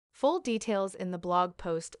Full details in the blog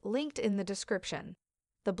post linked in the description.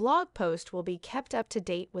 The blog post will be kept up to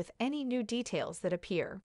date with any new details that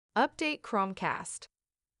appear. Update Chromecast.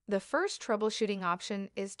 The first troubleshooting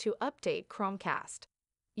option is to update Chromecast.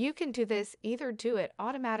 You can do this either do it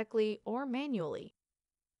automatically or manually.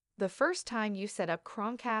 The first time you set up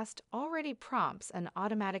Chromecast already prompts an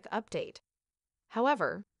automatic update.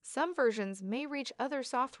 However, some versions may reach other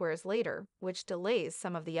softwares later, which delays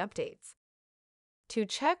some of the updates. To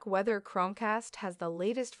check whether Chromecast has the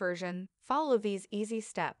latest version, follow these easy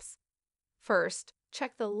steps. First,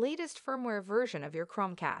 check the latest firmware version of your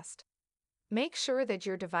Chromecast. Make sure that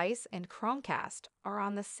your device and Chromecast are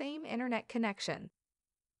on the same internet connection.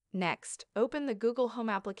 Next, open the Google Home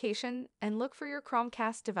application and look for your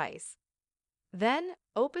Chromecast device. Then,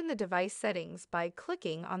 open the device settings by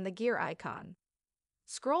clicking on the gear icon.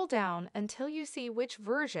 Scroll down until you see which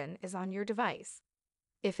version is on your device.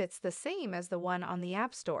 If it's the same as the one on the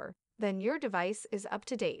App Store, then your device is up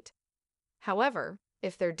to date. However,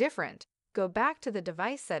 if they're different, go back to the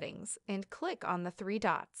device settings and click on the three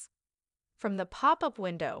dots. From the pop-up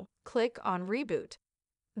window, click on Reboot.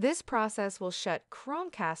 This process will shut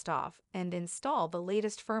Chromecast off and install the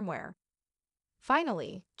latest firmware.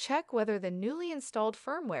 Finally, check whether the newly installed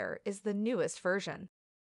firmware is the newest version.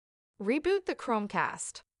 Reboot the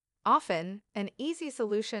Chromecast. Often, an easy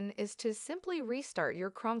solution is to simply restart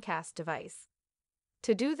your Chromecast device.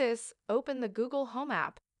 To do this, open the Google Home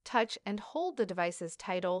app, touch and hold the device's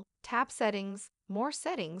title, tap Settings, More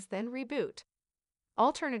Settings, then Reboot.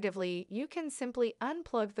 Alternatively, you can simply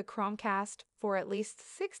unplug the Chromecast for at least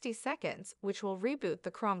 60 seconds, which will reboot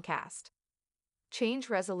the Chromecast. Change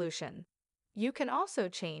resolution. You can also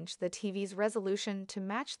change the TV's resolution to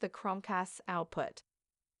match the Chromecast's output.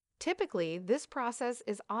 Typically, this process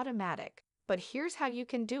is automatic, but here's how you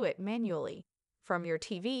can do it manually. From your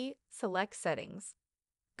TV, select Settings.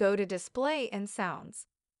 Go to Display and Sounds.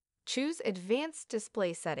 Choose Advanced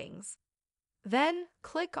Display Settings. Then,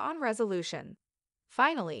 click on Resolution.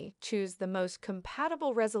 Finally, choose the most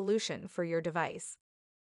compatible resolution for your device.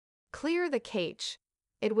 Clear the cache.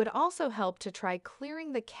 It would also help to try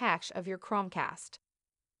clearing the cache of your Chromecast.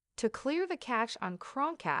 To clear the cache on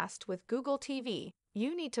Chromecast with Google TV,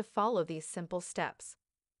 you need to follow these simple steps.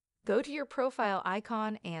 Go to your profile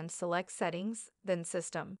icon and select Settings, then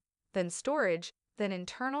System, then Storage, then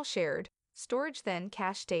Internal Shared, Storage, then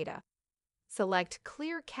Cache Data. Select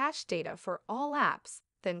Clear Cache Data for all apps,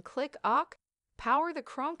 then click OK. Power the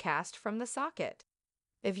Chromecast from the socket.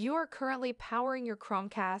 If you are currently powering your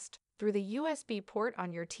Chromecast through the USB port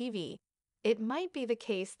on your TV, it might be the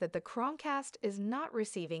case that the Chromecast is not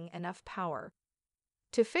receiving enough power.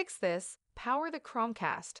 To fix this, power the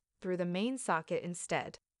Chromecast through the main socket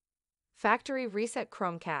instead. Factory Reset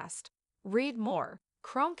Chromecast. Read more.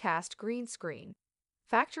 Chromecast green screen.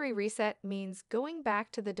 Factory reset means going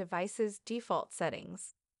back to the device's default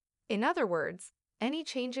settings. In other words, any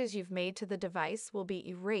changes you've made to the device will be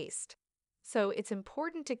erased. So it's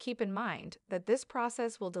important to keep in mind that this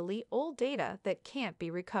process will delete old data that can't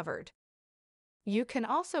be recovered. You can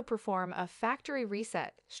also perform a factory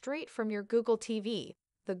reset straight from your Google TV,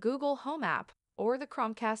 the Google Home app, or the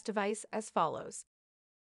Chromecast device as follows.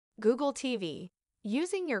 Google TV.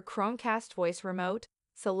 Using your Chromecast voice remote,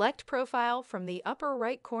 select Profile from the upper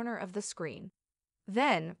right corner of the screen.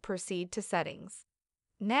 Then proceed to Settings.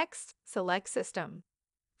 Next, select System.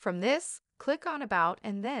 From this, click on About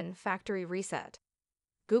and then Factory Reset.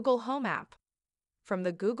 Google Home app. From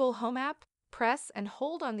the Google Home app, press and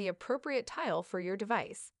hold on the appropriate tile for your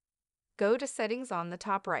device. Go to Settings on the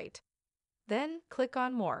top right. Then click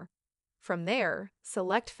on More. From there,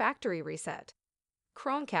 select Factory Reset.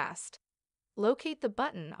 Chromecast. Locate the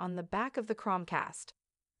button on the back of the Chromecast.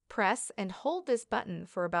 Press and hold this button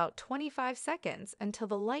for about 25 seconds until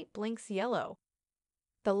the light blinks yellow.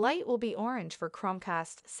 The light will be orange for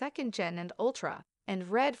Chromecast 2nd Gen and Ultra, and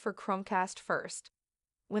red for Chromecast 1st.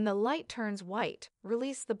 When the light turns white,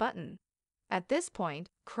 release the button. At this point,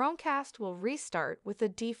 Chromecast will restart with the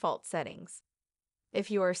default settings. If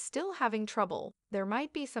you are still having trouble, there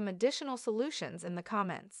might be some additional solutions in the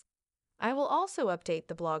comments. I will also update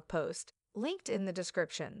the blog post, linked in the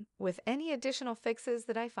description, with any additional fixes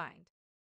that I find.